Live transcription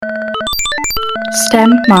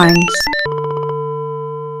STEM Minds.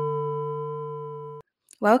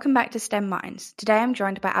 Welcome back to STEM Minds. Today I'm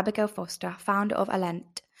joined by Abigail Foster, founder of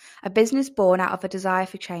Alent, a business born out of a desire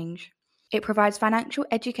for change. It provides financial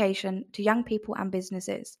education to young people and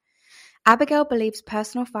businesses. Abigail believes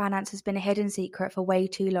personal finance has been a hidden secret for way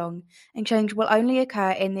too long, and change will only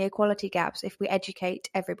occur in the equality gaps if we educate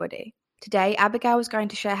everybody. Today, Abigail is going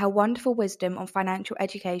to share her wonderful wisdom on financial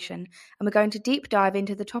education, and we're going to deep dive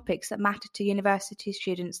into the topics that matter to university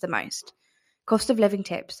students the most: cost of living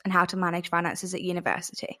tips and how to manage finances at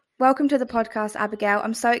university. Welcome to the podcast, Abigail.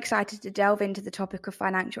 I'm so excited to delve into the topic of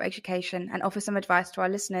financial education and offer some advice to our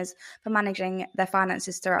listeners for managing their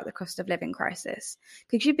finances throughout the cost of living crisis.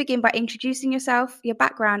 Could you begin by introducing yourself, your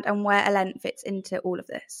background, and where Alent fits into all of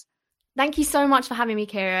this? Thank you so much for having me,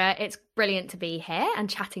 Kira. It's brilliant to be here and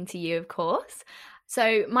chatting to you, of course.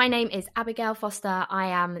 So my name is Abigail Foster. I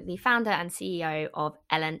am the founder and CEO of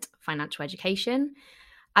Alent Financial Education.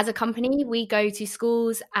 As a company, we go to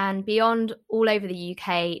schools and beyond all over the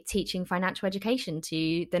UK teaching financial education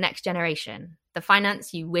to the next generation, the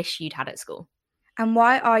finance you wish you'd had at school. And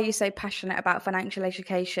why are you so passionate about financial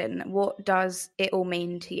education? What does it all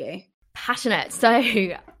mean to you? Passionate. So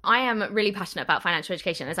I am really passionate about financial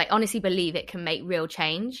education, as I honestly believe it can make real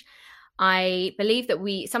change. I believe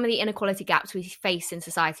that some of the inequality gaps we face in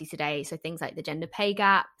society today, so things like the gender pay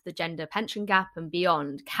gap, the gender pension gap and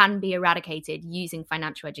beyond, can be eradicated using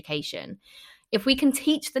financial education. If we can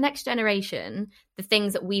teach the next generation the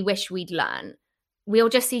things that we wish we'd learn, we'll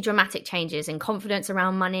just see dramatic changes in confidence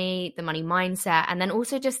around money, the money mindset, and then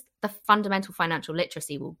also just the fundamental financial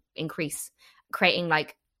literacy will increase, creating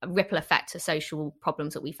like a ripple effect to social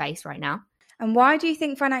problems that we face right now. And why do you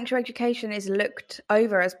think financial education is looked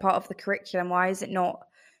over as part of the curriculum? Why is it not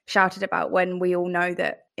shouted about when we all know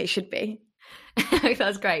that it should be?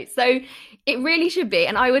 That's great. So it really should be.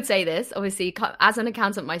 And I would say this, obviously, as an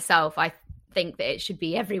accountant myself, I think that it should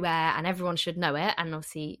be everywhere and everyone should know it. And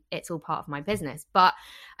obviously, it's all part of my business. But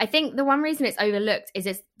I think the one reason it's overlooked is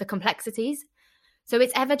it's the complexities. So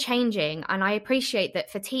it's ever changing. And I appreciate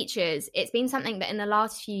that for teachers, it's been something that in the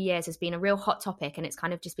last few years has been a real hot topic and it's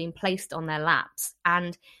kind of just been placed on their laps.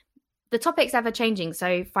 And the topic's ever changing.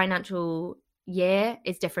 So financial year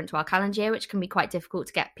is different to our calendar year, which can be quite difficult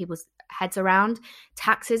to get people's heads around.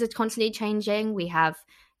 Taxes are constantly changing. We have,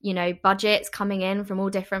 budgets coming in from all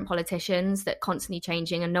different politicians that constantly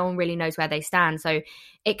changing and no one really knows where they stand. So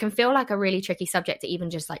it can feel like a really tricky subject to even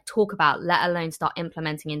just like talk about, let alone start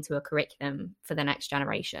implementing into a curriculum for the next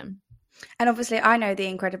generation. And obviously I know the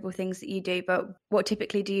incredible things that you do, but what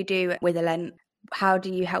typically do you do with Alent? How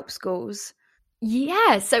do you help schools?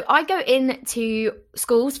 Yeah, so I go into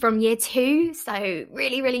schools from year 2, so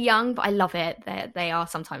really, really young, but I love it. They are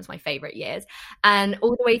sometimes my favourite years, and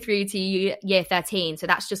all the way through to year 13. So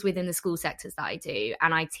that's just within the school sectors that I do.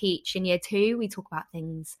 And I teach in year 2, we talk about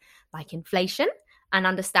things like inflation and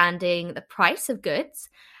understanding the price of goods.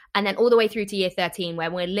 And then all the way through to year 13, where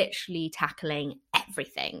we're literally tackling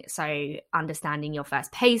everything. So understanding your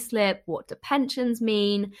first pay slip, what do pensions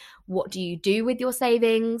mean? What do you do with your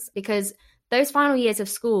savings? Because those final years of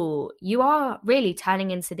school, you are really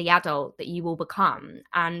turning into the adult that you will become.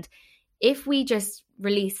 And if we just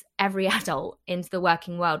release every adult into the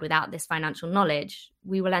working world without this financial knowledge,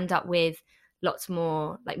 we will end up with lots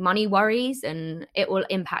more like money worries, and it will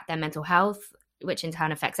impact their mental health, which in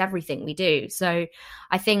turn affects everything we do. So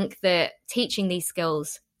I think that teaching these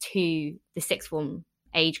skills to the sixth form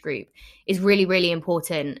age group is really, really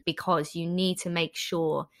important, because you need to make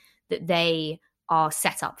sure that they are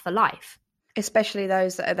set up for life. Especially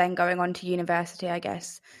those that are then going on to university, I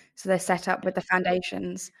guess. So they're set up with the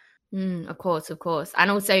foundations. Of course.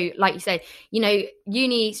 And also, like you said,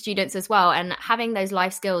 uni students as well, and having those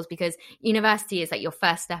life skills, because university is like your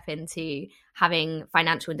first step into having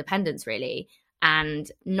financial independence, really.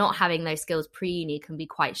 And not having those skills pre-uni can be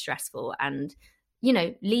quite stressful and,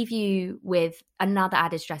 leave you with another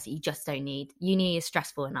added stress that you just don't need. Uni is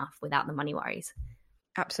stressful enough without the money worries.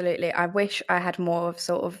 Absolutely. I wish I had more of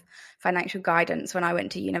sort of financial guidance when I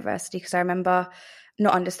went to university, because I remember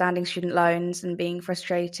not understanding student loans and being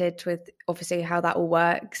frustrated with obviously how that all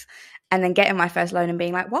works, and then getting my first loan and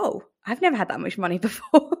being like, whoa, I've never had that much money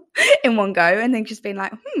before in one go, and then just being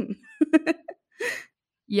like,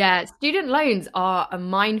 Yeah, student loans are a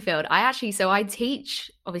minefield. I teach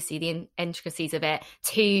obviously the intricacies of it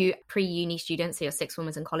to pre-uni students, so your sixth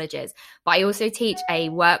formers and colleges, but I also teach a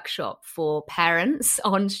workshop for parents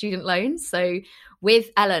on student loans. So with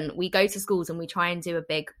Ellen, we go to schools and we try and do a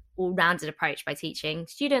big all-rounded approach by teaching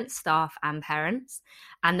students, staff and parents.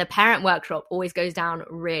 And the parent workshop always goes down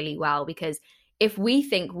really well, because if we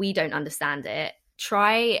think we don't understand it,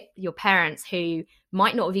 try your parents who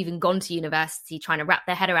might not have even gone to university trying to wrap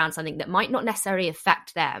their head around something that might not necessarily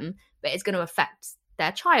affect them, but it's going to affect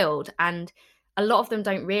their child. And a lot of them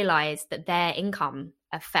don't realize that their income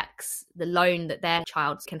affects the loan that their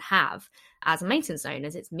child can have as a maintenance loan,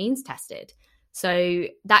 as it's means tested. So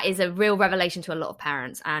that is a real revelation to a lot of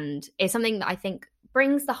parents, and it's something that I think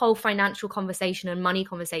brings the whole financial conversation and money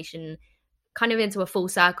conversation kind of into a full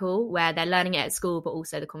circle, where they're learning it at school, but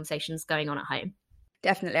also the conversation's going on at home.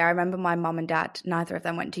 Definitely. I remember my mum and dad, neither of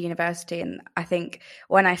them went to university. And I think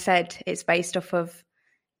when I said it's based off of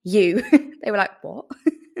you, they were like, what?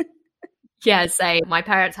 Yeah, so my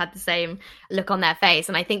parents had the same look on their face,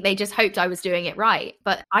 and I think they just hoped I was doing it right,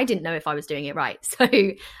 but I didn't know if I was doing it right. So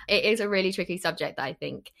it is a really tricky subject that I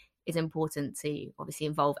think is important to obviously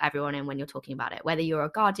involve everyone in when you're talking about it, whether you're a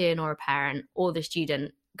guardian or a parent or the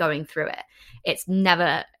student going through it. It's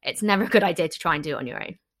never a good idea to try and do it on your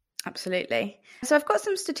own. Absolutely. So I've got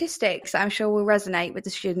some statistics that I'm sure will resonate with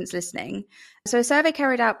the students listening. So a survey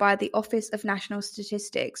carried out by the Office of National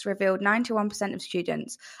Statistics revealed 91% of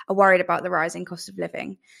students are worried about the rising cost of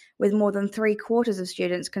living, with more than 3/4 of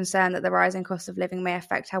students concerned that the rising cost of living may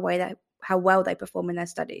affect how well they perform in their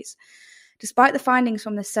studies. Despite the findings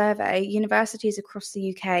from the survey, universities across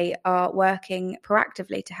the UK are working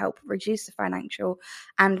proactively to help reduce the financial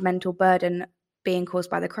and mental burden being caused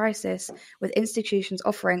by the crisis, with institutions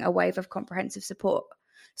offering a wave of comprehensive support.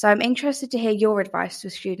 So I'm interested to hear your advice to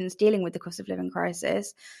students dealing with the cost of living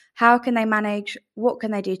crisis. How can they manage? What can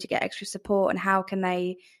they do to get extra support? And how can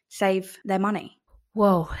they save their money?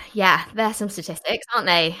 Whoa, yeah, there's some statistics, aren't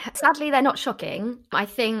they? Sadly, they're not shocking. I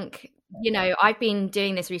think, I've been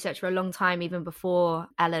doing this research for a long time, even before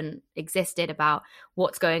Ellen existed, about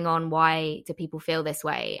what's going on, why do people feel this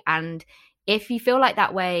way? And if you feel like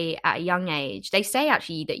that way at a young age, they say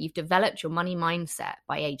actually that you've developed your money mindset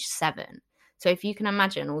by age 7. So if you can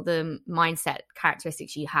imagine all the mindset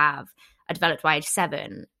characteristics you have are developed by age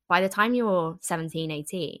 7, by the time you're 17,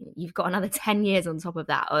 18, you've got another 10 years on top of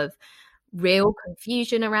that of real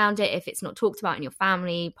confusion around it. If it's not talked about in your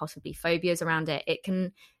family, possibly phobias around it, it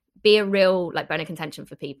can be a real bone of contention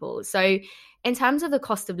for people. So in terms of the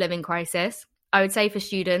cost of living crisis, I would say for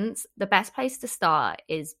students, the best place to start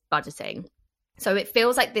is budgeting. So it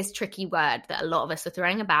feels like this tricky word that a lot of us are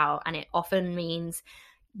throwing about, and it often means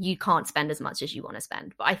you can't spend as much as you want to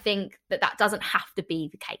spend. But I think that doesn't have to be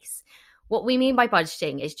the case. What we mean by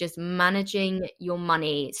budgeting is just managing your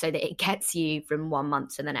money so that it gets you from one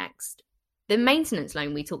month to the next. The maintenance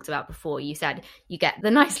loan we talked about before, you said you get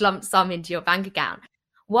the nice lump sum into your bank account.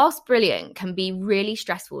 Whilst brilliant, can be really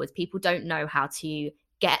stressful as people don't know how to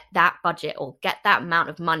get that budget or get that amount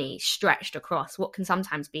of money stretched across what can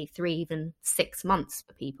sometimes be 3, even 6 months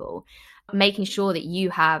for people. Making sure that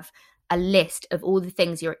you have a list of all the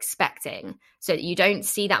things you're expecting so that you don't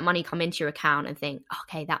see that money come into your account and think,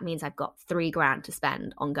 okay, that means I've got $3,000 to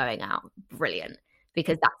spend on going out. Brilliant.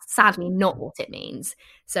 Because that's sadly not what it means.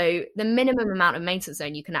 So the minimum amount of maintenance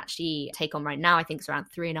loan you can actually take on right now, I think it's around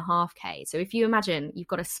 3.5K. So if you imagine you've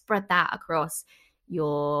got to spread that across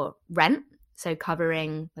your rent, so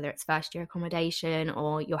covering whether it's first year accommodation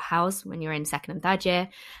or your house when you're in second and third year,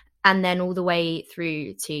 and then all the way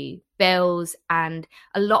through to bills and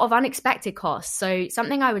a lot of unexpected costs. So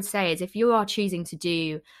something I would say is if you are choosing to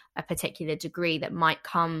do a particular degree that might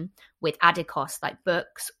come with added costs like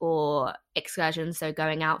books or excursions, so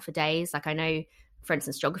going out for days, like I know, for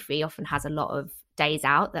instance, geography often has a lot of days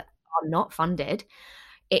out that are not funded.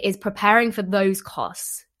 It is preparing for those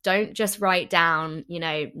costs. Don't just write down,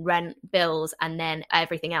 rent, bills, and then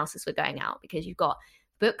everything else as we're going out, because you've got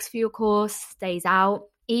books for your course, days out,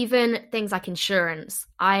 even things like insurance.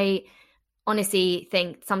 I honestly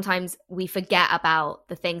think sometimes we forget about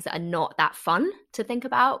the things that are not that fun to think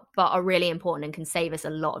about, but are really important and can save us a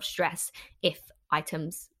lot of stress if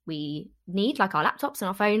items we need, like our laptops and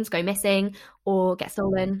our phones, go missing or get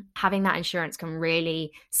stolen. Having that insurance can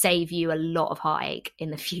really save you a lot of heartache in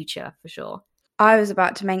the future, for sure. I was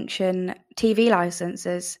about to mention TV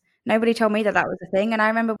licenses. Nobody told me that was a thing. And I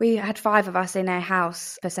remember we had 5 of us in a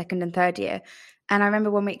house for second and third year. And I remember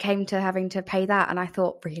when it came to having to pay that, and I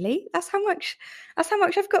thought, really? That's how much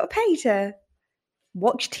I've got to pay to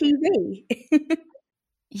watch TV.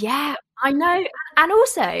 Yeah, I know. And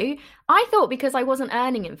also, I thought because I wasn't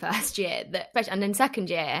earning in first year and in second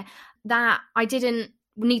year, that I didn't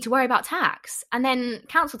need to worry about tax. And then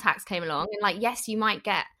council tax came along, and yes, you might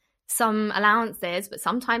get some allowances, but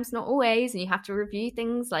sometimes not always. And you have to review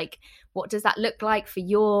things like, what does that look like for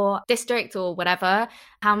your district or whatever?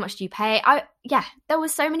 How much do you pay? There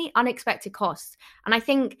was so many unexpected costs. And I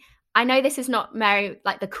think I know this is not very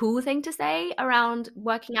like the cool thing to say around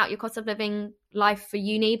working out your cost of living life for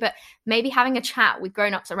uni, but maybe having a chat with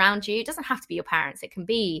grown-ups around you. It doesn't have to be your parents. It can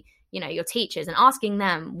be, your teachers, and asking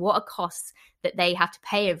them what are costs that they have to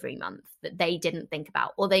pay every month that they didn't think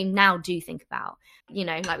about, or they now do think about.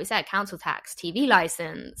 Like we said, council tax, TV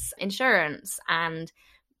license, insurance, and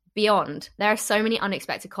beyond. There are so many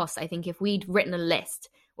unexpected costs. I think if we'd written a list,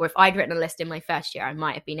 or if I'd written a list in my first year, I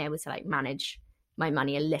might have been able to manage my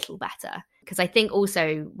money a little better. Because I think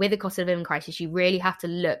also with the cost of living crisis, you really have to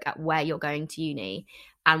look at where you're going to uni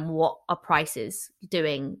and what are prices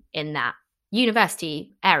doing in that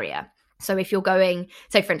university area. So if you're going,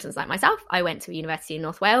 so for instance, like myself, I went to a university in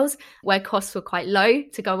North Wales where costs were quite low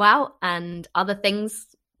to go out and other things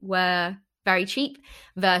were very cheap,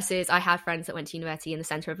 versus I had friends that went to university in the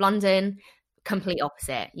centre of London, complete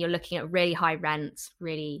opposite. You're looking at really high rents,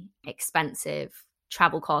 really expensive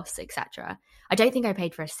travel costs, etc. I don't think I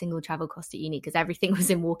paid for a single travel cost at uni because everything was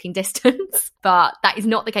in walking distance, but that is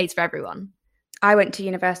not the case for everyone. I went to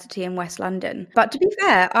university in West London, but to be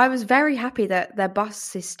fair, I was very happy that their bus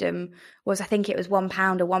system was, I think it was £1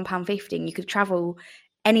 or £1.50, and you could travel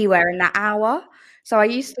anywhere in that hour. So I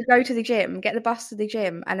used to go to the gym, get the bus to the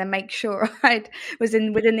gym, and then make sure I was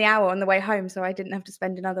within the hour on the way home, so I didn't have to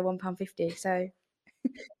spend another £1.50. So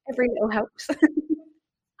every little helps.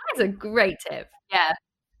 That's a great tip. Yeah.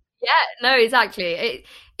 Yeah, no, exactly.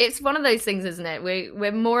 It's one of those things, isn't it?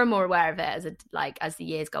 We're more and more aware of it as the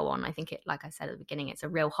years go on. I think it, like I said at the beginning, it's a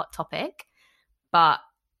real hot topic. But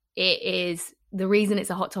it is, the reason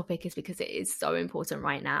it's a hot topic is because it is so important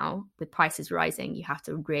right now. With prices rising, you have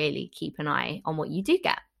to really keep an eye on what you do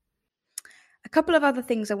get. A couple of other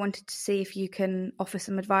things I wanted to see if you can offer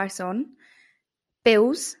some advice on.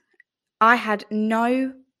 Bills. I had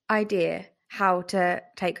no idea how to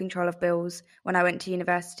take control of bills when I went to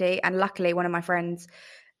university. And luckily, one of my friends,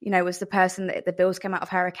 was the person that the bills came out of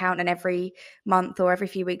her account, and every month or every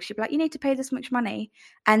few weeks, she'd be like, you need to pay this much money.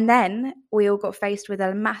 And then we all got faced with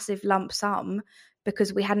a massive lump sum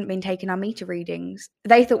because we hadn't been taking our meter readings.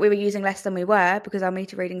 They thought we were using less than we were because our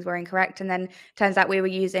meter readings were incorrect. And then turns out we were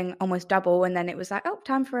using almost double. And then it was like, oh,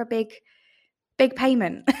 time for a big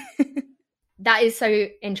payment. That is so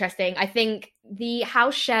interesting. I think the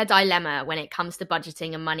house share dilemma when it comes to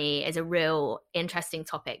budgeting and money is a real interesting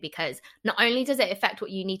topic, because not only does it affect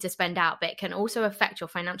what you need to spend out, but it can also affect your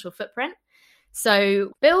financial footprint.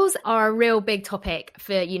 So bills are a real big topic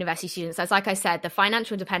for university students. As like I said, the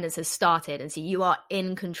financial independence has started, and so you are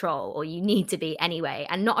in control, or you need to be anyway.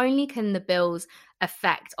 And not only can the bills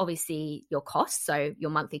affect obviously your costs, so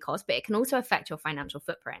your monthly costs, but it can also affect your financial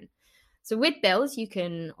footprint. So with bills, you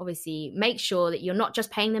can obviously make sure that you're not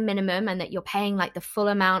just paying the minimum and that you're paying the full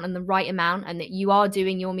amount and the right amount, and that you are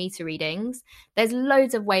doing your meter readings. There's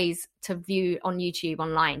loads of ways to view on YouTube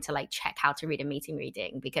online to check how to read a meter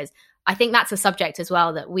reading, because I think that's a subject as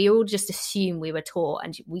well that we all just assume we were taught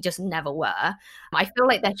and we just never were. I feel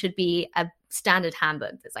like there should be a standard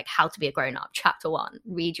handbook that's how to be a grown-up, chapter 1,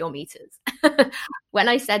 read your meters. When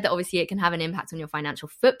I said that obviously it can have an impact on your financial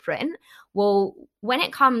footprint, well, when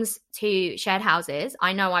it comes to shared houses,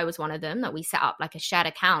 I know I was one of them that we set up a shared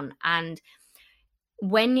account. And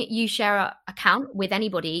when you share an account with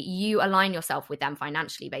anybody, you align yourself with them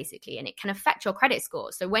financially, basically, and it can affect your credit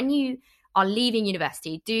score. So when you are leaving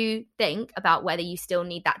university, do think about whether you still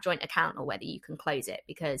need that joint account or whether you can close it,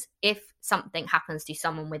 because if something happens to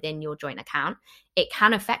someone within your joint account, it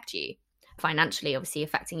can affect you financially, obviously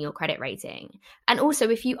affecting your credit rating. And also,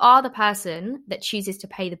 if you are the person that chooses to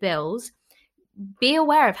pay the bills, be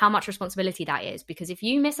aware of how much responsibility that is, because if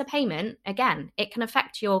you miss a payment, again, it can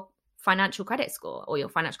affect your financial credit score or your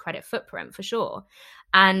financial credit footprint for sure.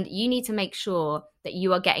 And you need to make sure that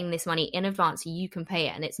you are getting this money in advance so you can pay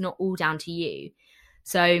it and it's not all down to you.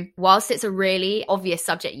 So whilst it's a really obvious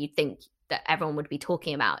subject you'd think that everyone would be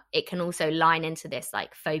talking about, it can also line into this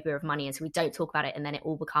phobia of money, and so we don't talk about it, and then it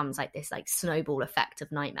all becomes this snowball effect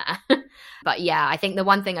of nightmare. But yeah, I think the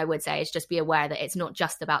one thing I would say is just be aware that it's not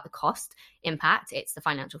just about the cost impact, it's the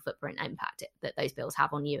financial footprint impact that those bills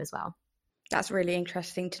have on you as well. That's really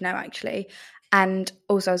interesting to know, actually. And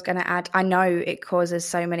also I was going to add, I know it causes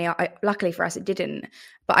so many, luckily for us it didn't,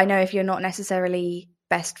 but I know if you're not necessarily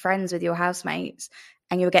best friends with your housemates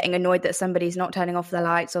and you're getting annoyed that somebody's not turning off the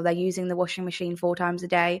lights or they're using the washing machine 4 times a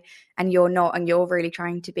day and you're not, and you're really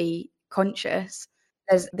trying to be conscious,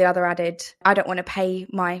 there's the other added, I don't want to pay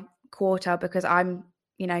my quarter because I'm,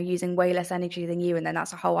 using way less energy than you, and then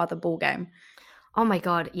that's a whole other ball game. Oh my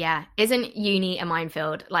God, yeah. Isn't uni a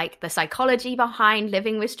minefield? The psychology behind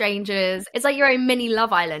living with strangers. It's like your own mini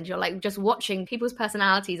Love Island. You're just watching people's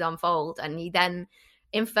personalities unfold, and you then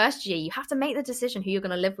in first year, you have to make the decision who you're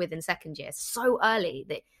going to live with in second year so early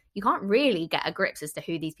that you can't really get a grip as to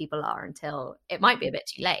who these people are until it might be a bit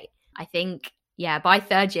too late. I think, yeah, by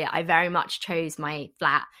third year, I very much chose my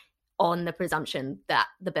flat on the presumption that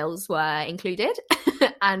the bills were included.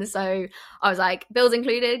 And so I was like, bills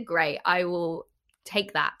included, great. I will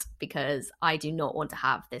take that, because I do not want to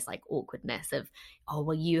have this like awkwardness of, oh,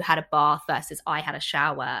 well, you had a bath versus I had a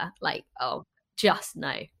shower. Like, oh, just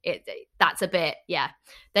no. That's a bit, yeah.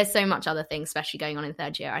 There's so much other things, especially going on in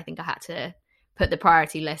third year. I think I had to put the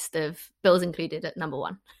priority list of bills included at number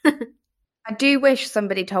one. I do wish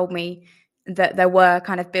somebody told me that there were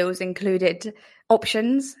kind of bills included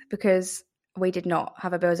options, because we did not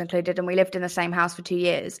have a bills included, and we lived in the same house for 2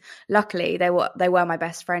 years. Luckily, they were my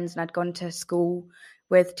best friends, and I'd gone to school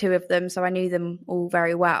with two of them, so I knew them all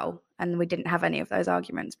very well, and we didn't have any of those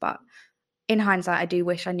arguments. But in hindsight, I do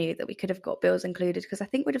wish I knew that we could have got bills included, because I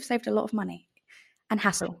think we'd have saved a lot of money and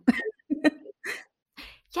hassle.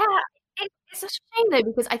 Yeah, it's such a shame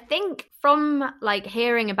though, because I think from like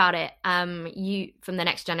hearing about it, you from the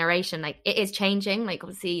next generation, like it is changing. Like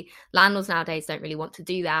obviously, landlords nowadays don't really want to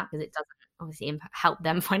do that because it doesn't obviously help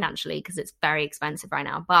them financially, because it's very expensive right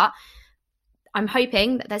now. But I'm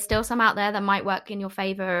hoping that there's still some out there that might work in your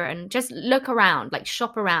favor, and just look around, like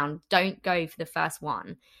shop around. Don't go for the first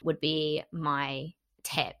one would be my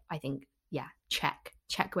tip. I think, yeah, check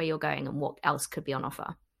where you're going and what else could be on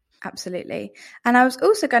offer. Absolutely. And I was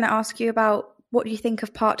also going to ask you about, what do you think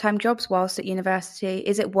of part-time jobs whilst at university?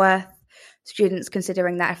 Is it worth students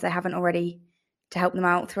considering that if they haven't already, to help them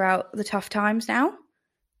out throughout the tough times now?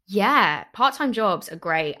 Yeah, part-time jobs are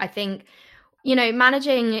great. I think,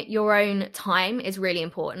 managing your own time is really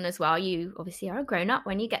important as well. You obviously are a grown-up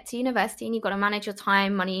when you get to university, and you've got to manage your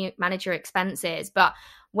time, money, manage your expenses. But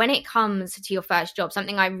when it comes to your first job,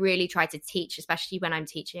 something I really try to teach, especially when I'm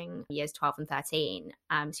teaching years 12 and 13,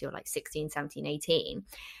 so you're like 16, 17, 18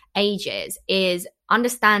 ages, is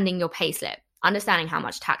understanding your payslip, understanding how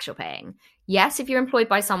much tax you're paying. Yes, if you're employed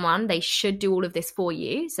by someone, they should do all of this for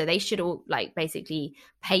you. So they should all like basically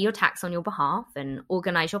pay your tax on your behalf and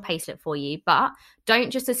organize your payslip for you. But don't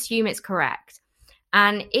just assume it's correct.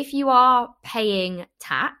 And if you are paying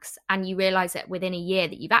tax and you realize that within a year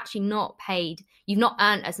that you've actually you've not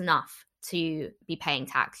earned as enough to be paying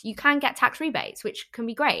tax, you can get tax rebates, which can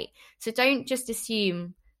be great. So don't just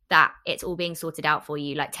assume that it's all being sorted out for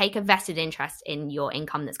you. Like, take a vested interest in your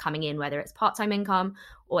income that's coming in, whether it's part-time income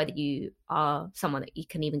or whether you are someone that you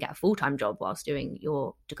can even get a full-time job whilst doing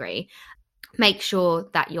your degree. Make sure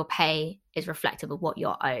that your pay is reflective of what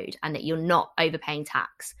you're owed and that you're not overpaying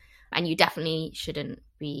tax. And you definitely shouldn't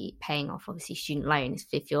be paying off, obviously, student loans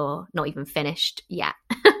if you're not even finished yet.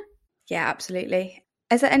 Yeah, absolutely.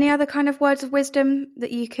 Is there any other kind of words of wisdom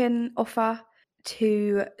that you can offer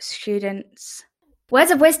to students?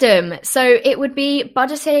 Words of wisdom. So it would be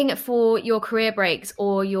budgeting for your career breaks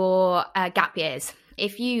or your gap years.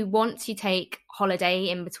 If you want to take holiday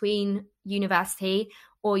in between university,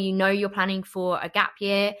 or you're planning for a gap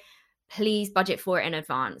year, please budget for it in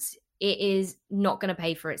advance. It is not going to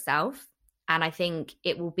pay for itself. And I think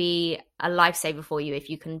it will be a lifesaver for you if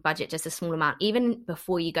you can budget just a small amount, even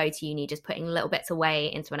before you go to uni, just putting little bits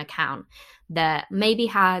away into an account that maybe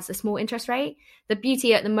has a small interest rate. The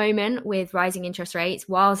beauty at the moment with rising interest rates,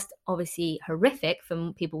 whilst obviously horrific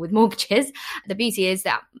for people with mortgages, the beauty is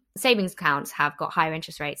that savings accounts have got higher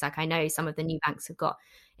interest rates. Like, I know some of the new banks have got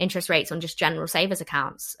interest rates on just general savers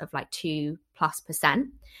accounts of like 2+%.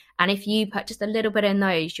 And if you put just a little bit in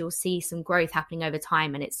those, you'll see some growth happening over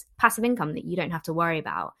time, and it's passive income that you don't have to worry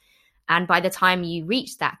about. And by the time you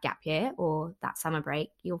reach that gap year or that summer break,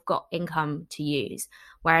 you've got income to use.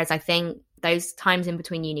 Whereas I think those times in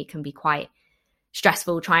between uni can be quite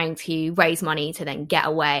stressful, trying to raise money to then get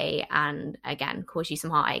away, and again, cause you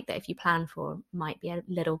some heartache that if you plan for might be a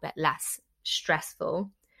little bit less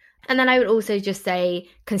stressful. And then I would also just say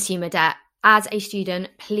consumer debt. As a student,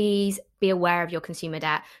 please be aware of your consumer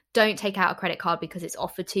debt. Don't take out a credit card because it's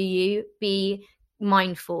offered to you. Be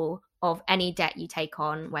mindful of any debt you take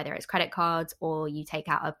on, whether it's credit cards or you take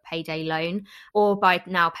out a payday loan or buy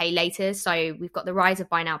now, pay later. So we've got the rise of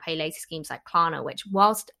buy now, pay later schemes like Klarna, which,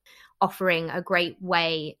 whilst offering a great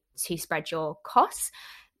way to spread your costs,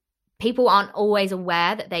 people aren't always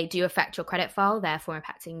aware that they do affect your credit file, therefore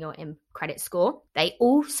impacting your credit score. They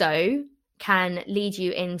also can lead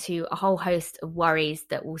you into a whole host of worries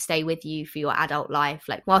that will stay with you for your adult life.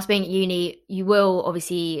 Like, whilst being at uni, you will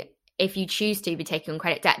obviously, if you choose to, be taking on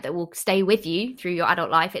credit debt that will stay with you through your adult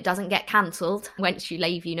life. It doesn't get cancelled once you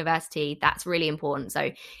leave university. That's really important. So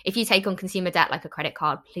if you take on consumer debt like a credit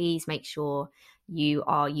card, please make sure you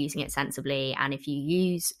are using it sensibly. And if you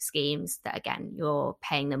use schemes, that again, you're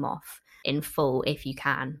paying them off in full if you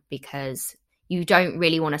can, because you don't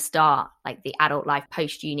really want to start like the adult life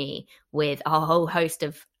post uni with a whole host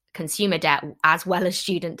of consumer debt as well as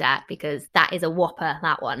student debt, because that is a whopper,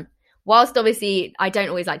 that one. Whilst obviously I don't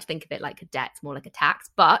always like to think of it like a debt, it's more like a tax,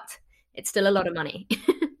 but it's still a lot of money.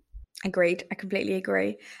 Agreed. I completely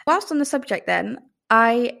agree. Whilst on the subject then,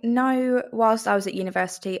 I know whilst I was at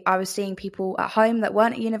university, I was seeing people at home that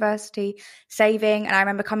weren't at university saving. And I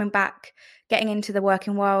remember coming back, getting into the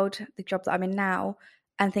working world, the job that I'm in now,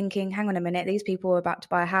 and thinking, hang on a minute, these people are about to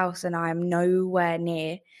buy a house and I am nowhere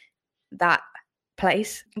near that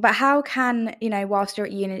place. But how can, whilst you're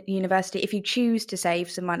at university, if you choose to save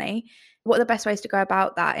some money, what are the best ways to go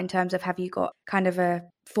about that in terms of, have you got kind of a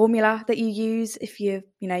formula that you use if you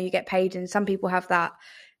get paid? And some people have that,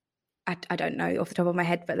 I don't know off the top of my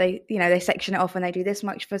head, but they section it off and they do this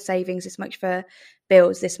much for savings, this much for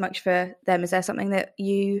bills, this much for them. Is there something that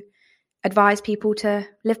you advise people to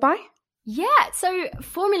live by? Yeah, so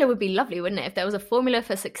formula would be lovely, wouldn't it? If there was a formula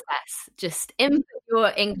for success, just input your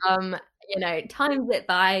income, times it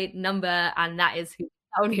by number, and that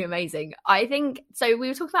would be amazing. I think, so we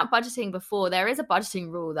were talking about budgeting before. There is a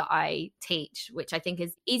budgeting rule that I teach, which I think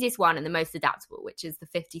is the easiest one and the most adaptable, which is the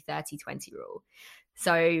 50-30-20 rule.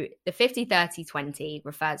 So the 50-30-20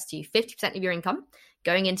 refers to 50% of your income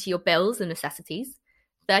going into your bills and necessities,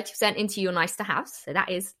 30% into your nice to have, so that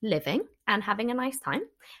is living and having a nice time.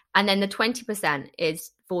 And then the 20%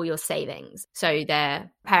 is for your savings. So they're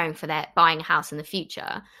preparing for their buying a house in the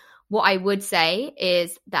future. What I would say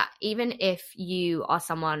is that even if you are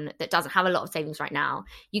someone that doesn't have a lot of savings right now,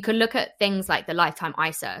 you can look at things like the lifetime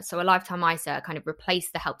ISA. So a lifetime ISA kind of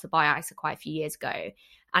replaced the Help to Buy ISA quite a few years ago.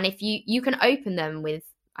 And if you can open them with,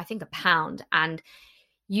 I think, £1, and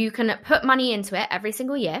you can put money into it every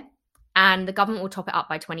single year, and the government will top it up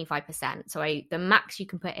by 25%. So the max you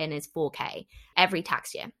can put in is 4K every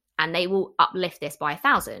tax year, and they will uplift this by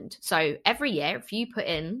 1,000. So every year, if you put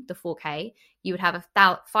in the 4K, you would have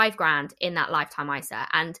 $5,000 in that lifetime ISA,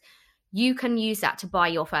 and you can use that to buy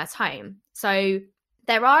your first home. So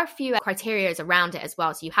there are a few criteria around it as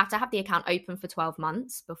well. So you have to have the account open for 12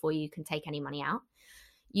 months before you can take any money out.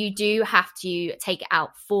 You do have to take it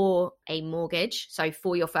out for a mortgage, so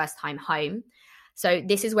for your first time home. So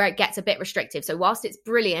this is where it gets a bit restrictive. So whilst it's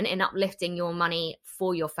brilliant in uplifting your money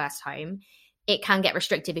for your first home, it can get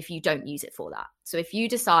restrictive if you don't use it for that. So if you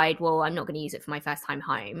decide, well, I'm not going to use it for my first time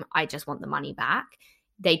home, I just want the money back,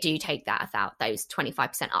 they do take those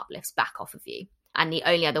 25% uplifts back off of you. And the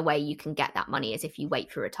only other way you can get that money is if you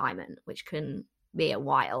wait for retirement, which can be a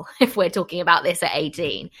while if we're talking about this at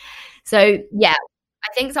 18. So yeah,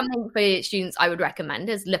 I think something for students I would recommend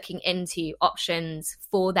is looking into options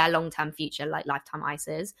for their long-term future, like lifetime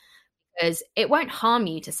ISAs, because it won't harm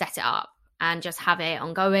you to set it up and just have it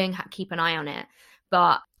ongoing, keep an eye on it.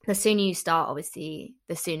 But the sooner you start, obviously,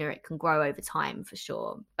 the sooner it can grow over time for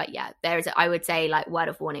sure. But yeah, I would say, like, word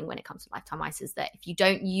of warning when it comes to lifetime ISAs, that if you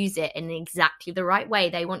don't use it in exactly the right way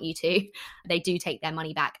they want you to, they do take their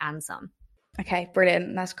money back and some. Okay,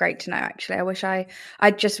 brilliant. That's great to know, actually.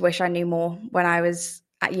 I just wish I knew more when I was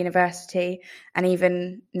at university. And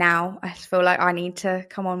even now, I feel like I need to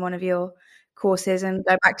come on one of your courses and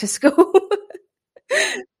go back to school.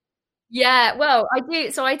 Yeah, well, I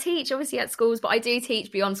do. So I teach obviously at schools, but I do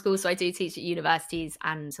teach beyond schools. So I do teach at universities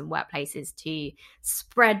and some workplaces to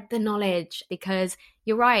spread the knowledge, because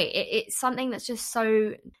you're right. It's something that's just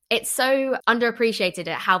it's so underappreciated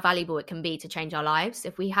at how valuable it can be to change our lives.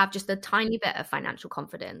 If we have just a tiny bit of financial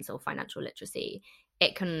confidence or financial literacy,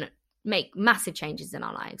 it can make massive changes in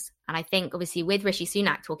our lives. And I think obviously with Rishi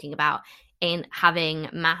Sunak talking about in having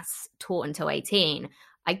maths taught until 18,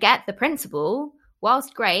 I get the principle.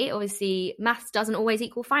 Whilst great, obviously, maths doesn't always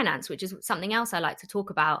equal finance, which is something else I like to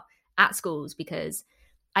talk about at schools, because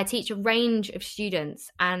I teach a range of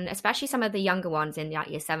students, and especially some of the younger ones in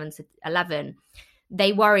year 7 to 11,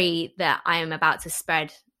 they worry that I am about to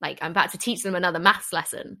I'm about to teach them another maths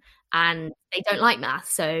lesson, and they don't like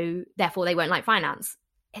maths, so therefore they won't like finance.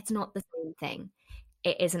 It's not the same thing.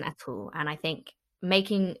 It isn't at all. And I think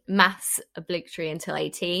making maths obligatory until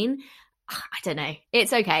 18, I don't know.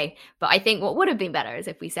 It's okay. But I think what would have been better is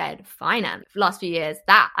if we said finance. Last few years,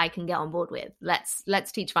 that I can get on board with.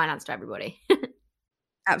 Let's teach finance to everybody.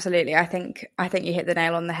 Absolutely. I think you hit the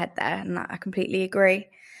nail on the head there, and I completely agree.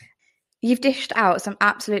 You've dished out some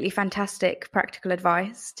absolutely fantastic practical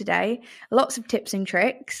advice today. Lots of tips and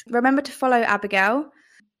tricks. Remember to follow Abigail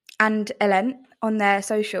and Ellen on their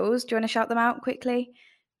socials. Do you want to shout them out quickly?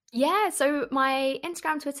 Yeah, so my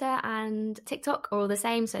Instagram, Twitter, and TikTok are all the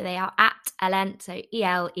same. So they are at Elent, so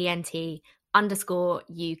ELENT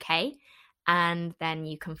 @ellen_UK. And then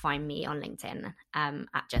you can find me on LinkedIn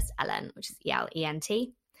at just Ellen, which is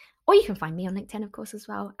ELENT. Or you can find me on LinkedIn, of course, as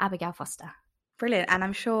well, Abigail Foster. Brilliant. And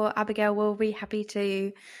I'm sure Abigail will be happy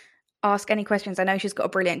to ask any questions. I know she's got a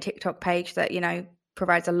brilliant TikTok page that,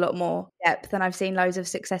 provides a lot more depth. And I've seen loads of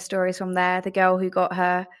success stories from there. The girl who got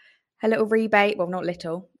her little rebate. Well, not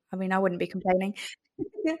little. I mean, I wouldn't be complaining.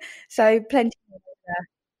 So plenty there.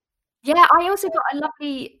 Yeah, I also got a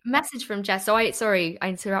lovely message from Jess. Sorry, I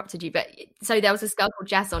interrupted you, but so there was this girl called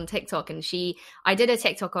Jess on TikTok, and I did a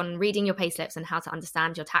TikTok on reading your payslips and how to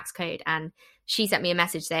understand your tax code, and she sent me a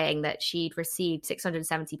message saying that she'd received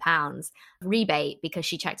 £670 rebate because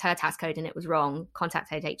she checked her tax code and it was wrong,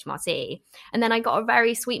 contacted HMRC. And then I got a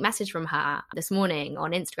very sweet message from her this morning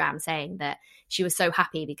on Instagram saying that she was so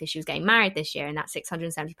happy because she was getting married this year, and that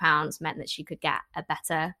 £670 meant that she could get a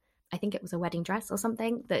better, I think it was a wedding dress or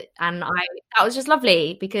something, that was just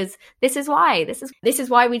lovely, because this is why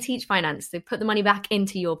we teach finance, to put the money back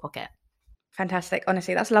into your pocket. Fantastic.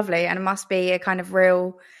 Honestly, that's lovely. And it must be a kind of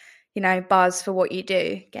real, buzz for what you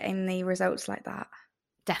do, getting the results like that.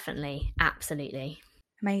 Definitely. Absolutely.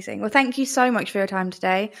 Amazing. Well, thank you so much for your time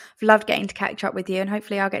today. I've loved getting to catch up with you, and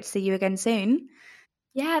hopefully I'll get to see you again soon.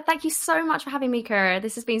 Yeah, thank you so much for having me, Kira.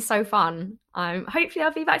 This has been so fun. Hopefully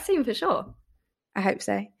I'll be back soon for sure. I hope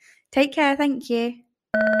so. Take care. Thank you.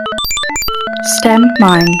 STEM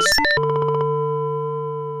Minds.